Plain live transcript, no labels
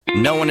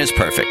No one is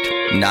perfect,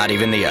 not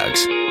even the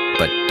Uggs.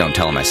 But don't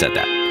tell them I said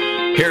that.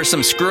 Here are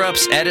some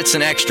screw-ups, edits,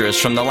 and extras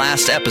from the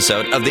last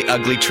episode of The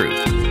Ugly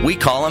Truth. We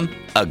call them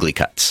Ugly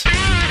Cuts.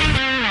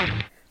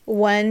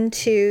 1,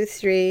 2,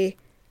 3,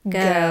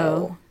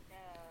 go.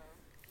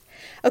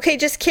 Okay,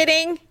 just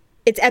kidding.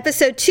 It's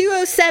episode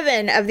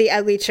 207 of The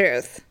Ugly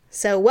Truth.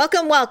 So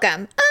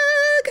welcome.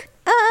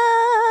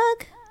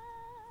 Ugh.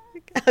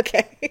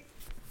 Okay.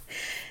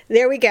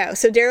 There we go.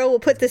 So Daryl will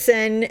put this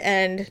in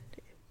and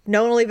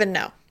no one will even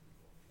know.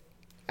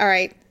 All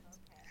right,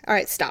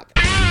 stop.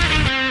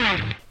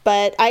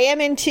 But I am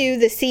into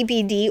the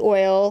CBD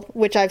oil,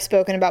 which I've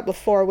spoken about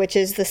before, which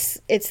is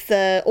it's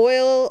the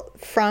oil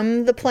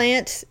from the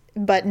plant,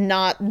 but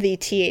not the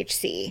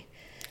THC.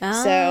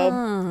 Oh.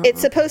 So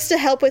it's supposed to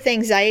help with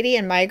anxiety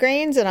and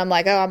migraines, and I'm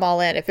like, oh, I'm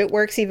all in. If it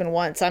works even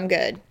once, I'm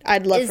good.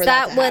 I'd love for that to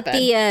happen. Is that what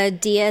the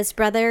Diaz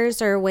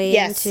brothers are way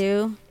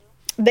into?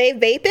 They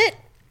vape it.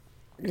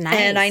 Nice.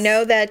 And I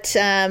know that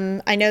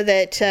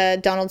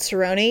Donald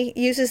Cerrone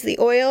uses the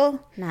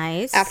oil.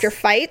 Nice. After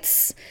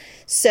fights.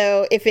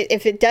 So if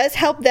it does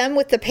help them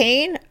with the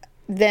pain,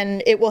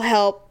 then it will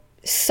help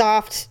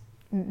soft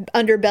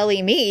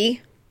underbelly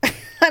me.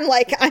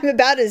 I'm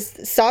about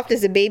as soft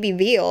as a baby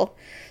veal.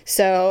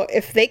 So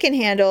if they can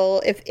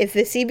handle, if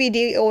the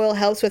CBD oil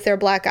helps with their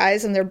black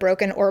eyes and their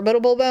broken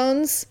orbital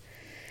bones,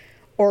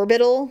 or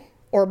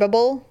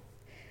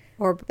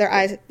their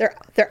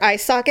eye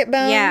socket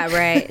bone. Yeah,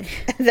 right.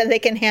 Then they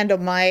can handle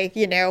my,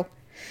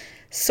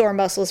 sore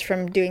muscles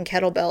from doing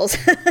kettlebells.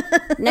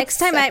 Next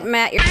time I'm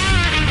at your...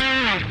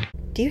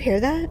 Do you hear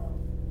that?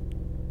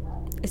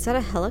 Is that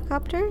a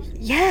helicopter?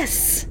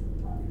 Yes.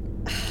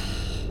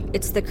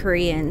 It's the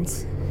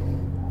Koreans.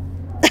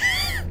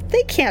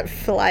 They can't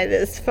fly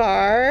this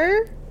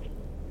far.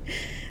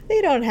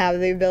 They don't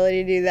have the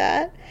ability to do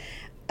that.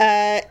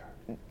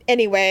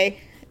 Anyway,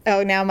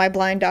 now my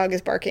blind dog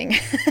is barking.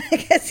 I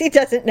guess he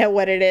doesn't know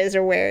what it is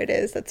or where it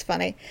is. That's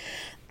funny.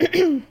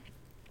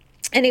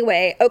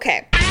 Anyway,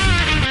 okay.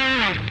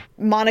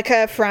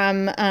 Monica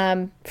from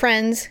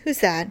Friends. Who's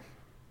that?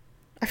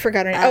 I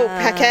forgot her name.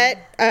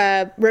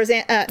 Paquette.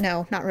 Roseanne.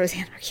 No, not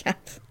Roseanne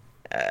Arquette.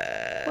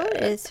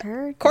 What is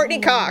her Courtney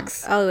name?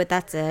 Cox. Oh,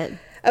 that's it.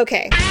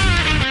 Okay.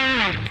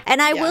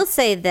 And I will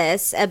say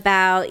this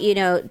about,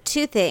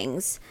 two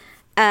things.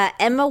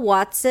 Emma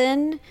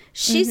Watson,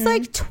 she's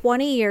like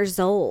 20 years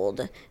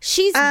old.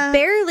 She's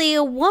barely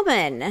a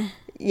woman.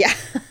 Yeah.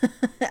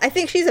 I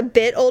think she's a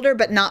bit older,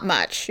 but not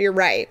much. You're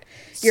right.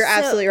 You're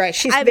absolutely right.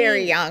 She's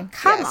very young.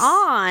 Come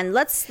on.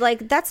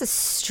 That's a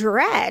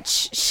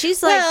stretch. She's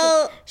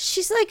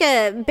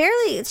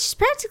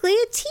practically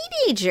a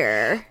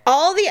teenager.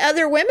 All the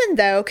other women,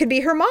 though, could be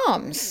her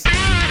moms.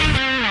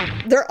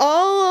 They're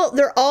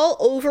all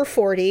over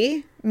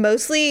 40,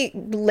 mostly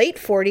late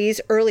 40s,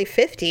 early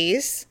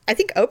 50s. I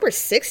think Oprah's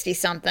 60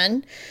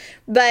 something.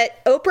 But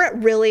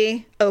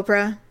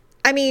Oprah,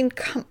 I mean,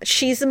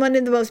 she's one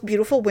of the most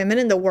beautiful women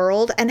in the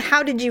world. And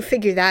how did you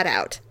figure that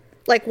out?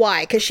 Like,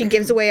 why? Because she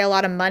gives away a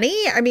lot of money?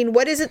 I mean,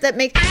 what is it that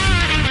makes...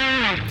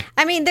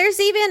 I mean, there's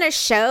even a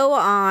show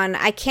on,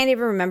 I can't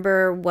even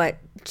remember what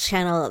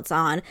channel it's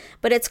on,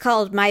 but it's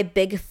called My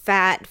Big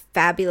Fat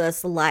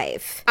Fabulous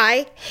Life.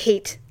 I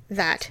hate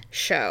that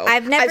show.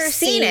 I've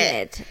seen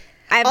it.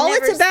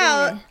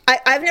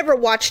 I've never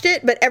watched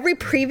it, but every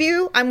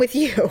preview, I'm with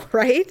you,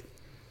 right?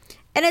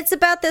 And it's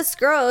about this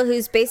girl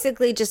who's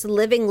basically just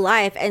living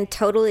life and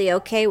totally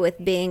okay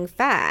with being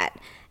fat.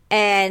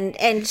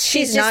 And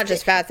she's not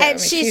just fat, though.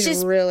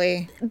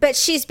 But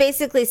she's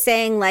basically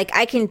saying, like,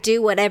 I can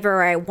do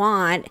whatever I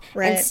want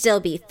and still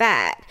be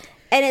fat.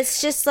 And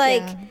it's just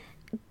like,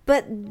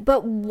 but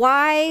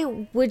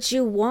why would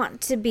you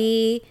want to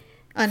be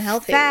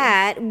unhealthy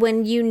fat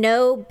when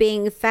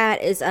being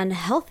fat is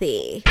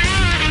unhealthy?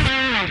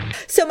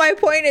 So my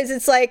point is,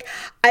 it's like,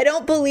 I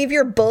don't believe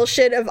your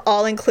bullshit of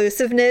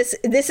all-inclusiveness.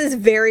 This is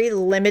very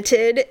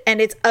limited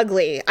and it's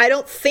ugly. I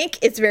don't think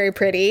it's very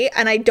pretty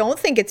and I don't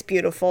think it's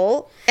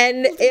beautiful.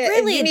 And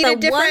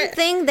one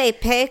thing they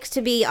pick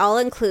to be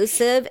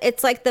all-inclusive,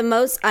 it's like the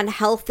most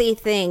unhealthy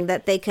thing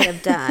that they could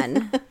have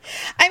done.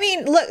 I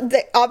mean, look,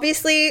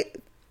 obviously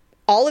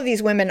all of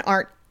these women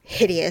aren't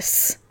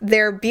hideous.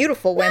 They're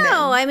beautiful women.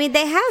 No, I mean,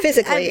 they have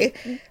physically,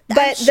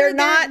 but they're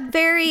not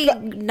very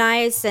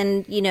nice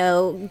and,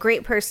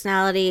 great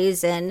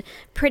personalities and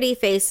pretty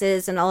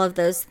faces and all of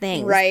those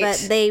things. Right.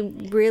 But they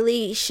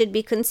really should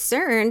be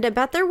concerned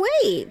about their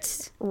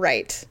weight.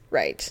 Right.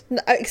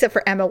 Except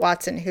for Emma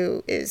Watson,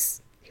 who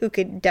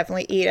could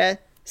definitely eat a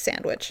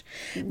sandwich.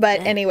 But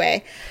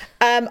anyway,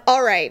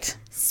 all right.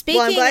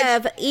 Speaking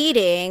of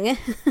eating.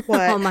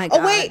 What? Oh my God.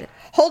 Oh, wait,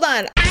 hold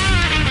on.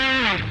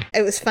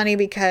 It was funny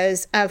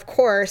because, of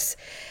course,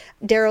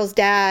 Daryl's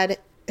dad,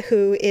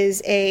 who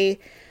is a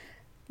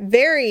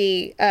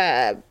very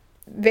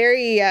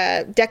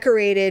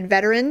decorated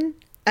veteran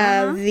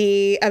of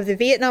the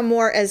Vietnam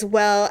War as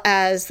well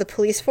as the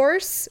police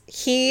force,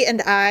 he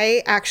and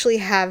I actually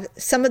have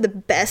some of the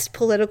best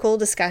political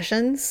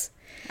discussions.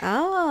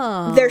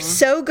 Oh. They're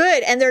so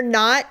good, and they're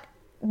not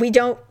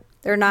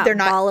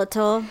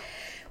volatile.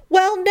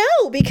 Well,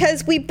 no,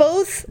 because we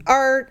both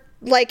are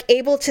like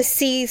able to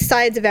see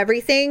sides of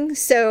everything.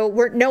 So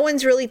no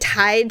one's really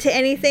tied to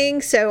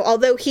anything. So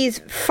although he's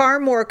far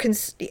more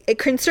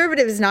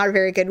conservative is not a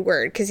very good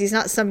word because he's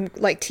not some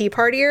like Tea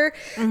Partier,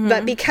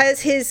 but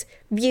because his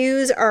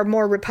views are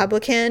more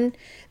Republican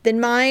than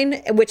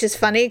mine, which is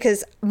funny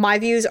because my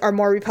views are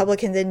more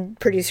Republican than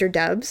producer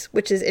Dub's,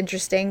 which is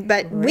interesting.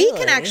 But we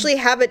can actually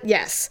have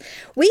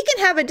we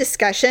can have a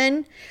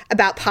discussion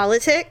about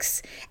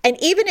politics. And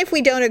even if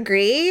we don't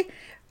agree,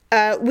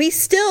 we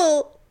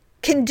still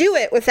can do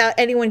it without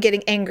anyone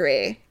getting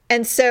angry.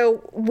 And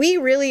so we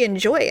really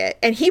enjoy it.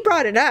 And he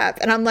brought it up.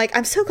 And I'm like,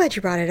 I'm so glad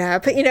you brought it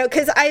up, you know,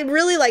 because I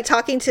really like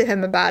talking to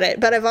him about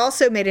it. But I've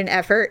also made an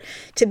effort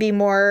to be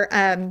more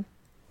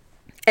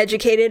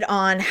educated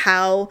on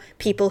how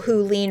people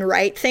who lean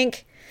right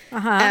think.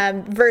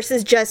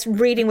 Versus just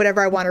reading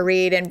whatever I want to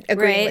read and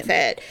agreeing with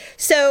it.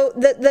 So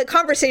the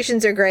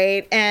conversations are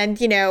great.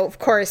 And, you know, of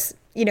course,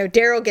 you know,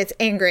 Daryl gets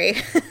angry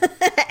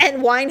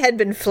and wine had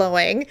been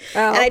flowing.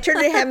 And I turned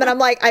to him and I'm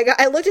like,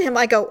 I looked at him,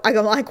 I go,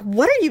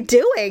 what are you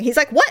doing? He's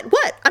like,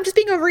 what? I'm just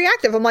being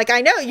overreactive. I'm like,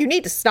 I know, you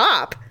need to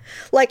stop.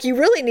 Like, you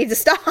really need to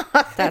stop.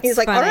 That's He's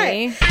like,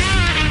 funny. all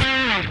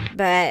right.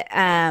 But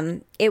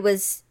it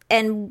was,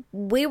 and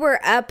we were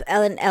up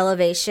an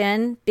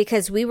elevation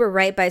because we were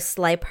right by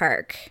Sly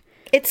Park.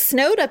 It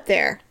snowed up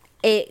there.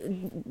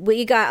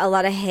 We got a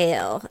lot of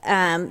hail.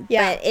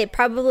 But it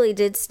probably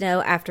did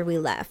snow after we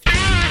left.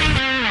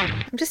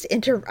 I'm just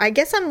I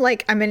guess I'm what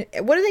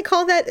do they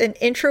call that? An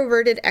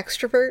introverted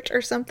extrovert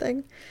or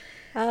something?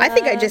 I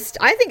think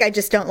I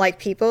just don't like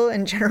people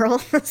in general.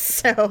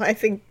 So I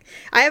think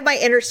I have my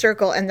inner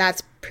circle and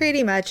that's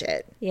pretty much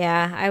it.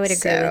 Yeah, I would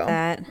agree with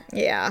that.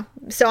 Yeah.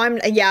 So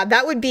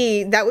that would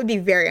be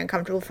very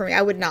uncomfortable for me.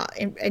 I would not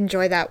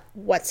enjoy that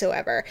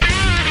whatsoever.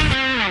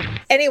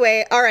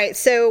 Anyway, all right.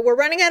 So we're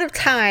running out of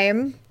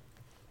time.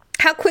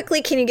 How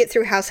quickly can you get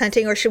through house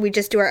hunting, or should we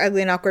just do our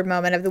ugly and awkward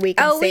moment of the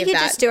week and save that? We can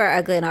just do our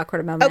ugly and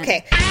awkward moment.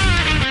 Okay.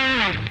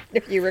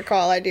 If you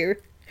recall, I do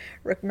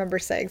remember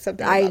saying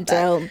something about I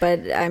don't,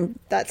 but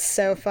That's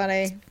so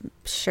funny.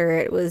 Sure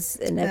it was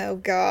in a... Oh,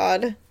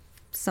 God.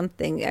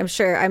 Something. I'm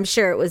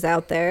sure it was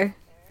out there.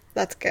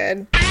 That's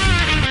good.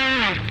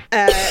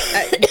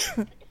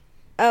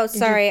 Oh,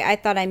 sorry. I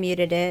thought I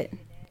muted it.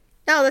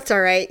 No, that's all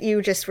right.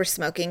 You just were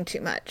smoking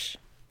too much.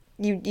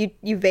 You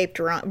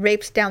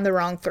vaped down the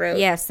wrong throat.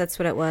 Yes, that's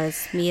what it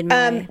was. Me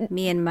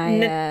and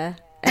my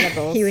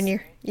edibles. You and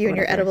your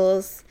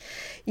edibles,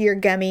 your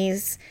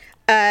gummies.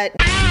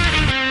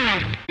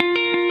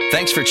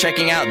 Thanks for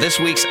checking out this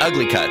week's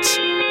Ugly Cuts.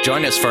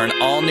 Join us for an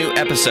all-new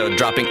episode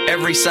dropping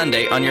every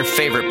Sunday on your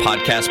favorite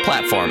podcast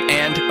platform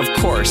and, of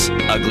course,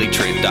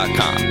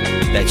 uglytruth.com.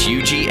 That's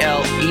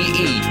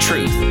UGLEE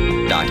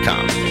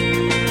truth.com.